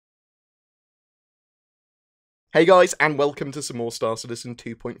Hey guys, and welcome to some more Star Citizen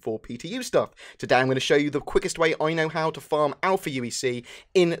 2.4 PTU stuff. Today I'm going to show you the quickest way I know how to farm Alpha UEC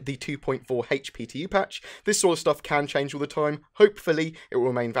in the 2.4 HPTU patch. This sort of stuff can change all the time. Hopefully it will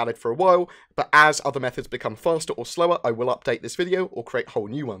remain valid for a while, but as other methods become faster or slower, I will update this video or create whole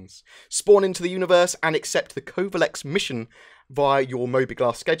new ones. Spawn into the universe and accept the Covalex mission via your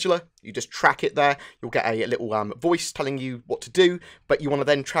Mobiglass scheduler. You just track it there. You'll get a little voice telling you what to do, but you want to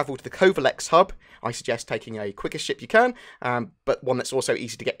then travel to the Covalex hub. I suggest taking a quickest ship you can, but one that's also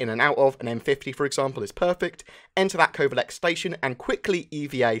easy to get in and out of. An M50, for example, is perfect. Enter that Covalex station and quickly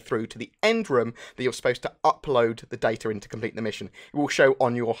EVA through to the end room that you're supposed to upload the data in to complete the mission. It will show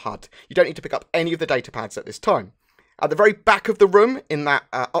on your HUD. You don't need to pick up any of the data pads at this time. At the very back of the room, in that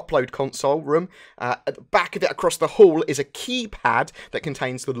upload console room, at the back of it across the hall is a keypad that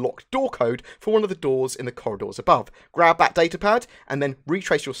contains the locked door code for one of the doors in the corridors above. Grab that datapad and then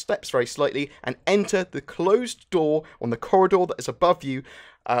retrace your steps very slightly and enter the closed door on the corridor that is above you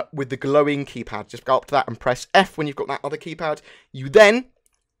with the glowing keypad. Just go up to that and press F when you've got that other keypad. You then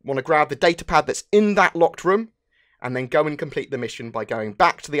want to grab the datapad that's in that locked room and then go and complete the mission by going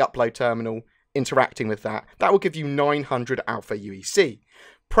back to the upload terminal, interacting with that. That will give you 900 Alpha UEC.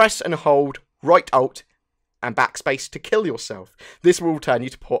 Press and hold right Alt and backspace to kill yourself. This will return you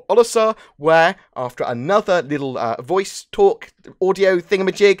to Port Olisar, where, after another little voice talk, audio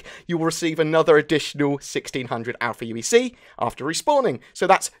thingamajig, you will receive another additional 1600 Alpha UEC after respawning. So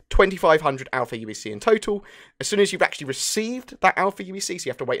that's 2500 Alpha UEC in total. As soon as you've actually received that Alpha UEC, so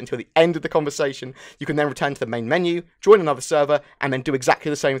you have to wait until the end of the conversation, you can then return to the main menu, join another server, and then do exactly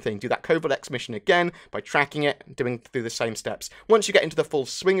the same thing. Do that Covalex mission again by tracking it, doing through the same steps. Once you get into the full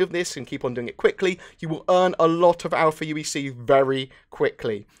swing of this and keep on doing it quickly, you will earn a lot of Alpha UEC very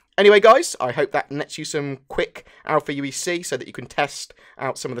quickly. Anyway, guys, I hope that nets you some quick Alpha UEC so that you can test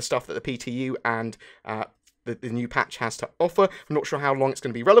out some of the stuff that the PTU and the new patch has to offer. I'm not sure how long it's going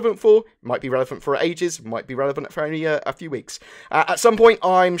to be relevant for. It might be relevant for ages, might be relevant for only a few weeks. At some point,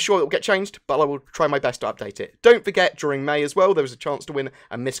 I'm sure it will get changed, but I will try my best to update it. Don't forget, during May as well, there was a chance to win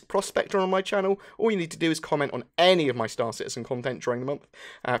a MISC Prospector on my channel. All you need to do is comment on any of my Star Citizen content during the month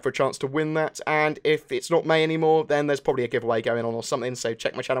for a chance to win that. And if it's not May anymore, then there's probably a giveaway going on or something, so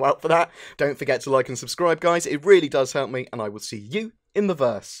check my channel out for that. Don't forget to like and subscribe, guys. It really does help me, and I will see you in the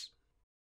verse.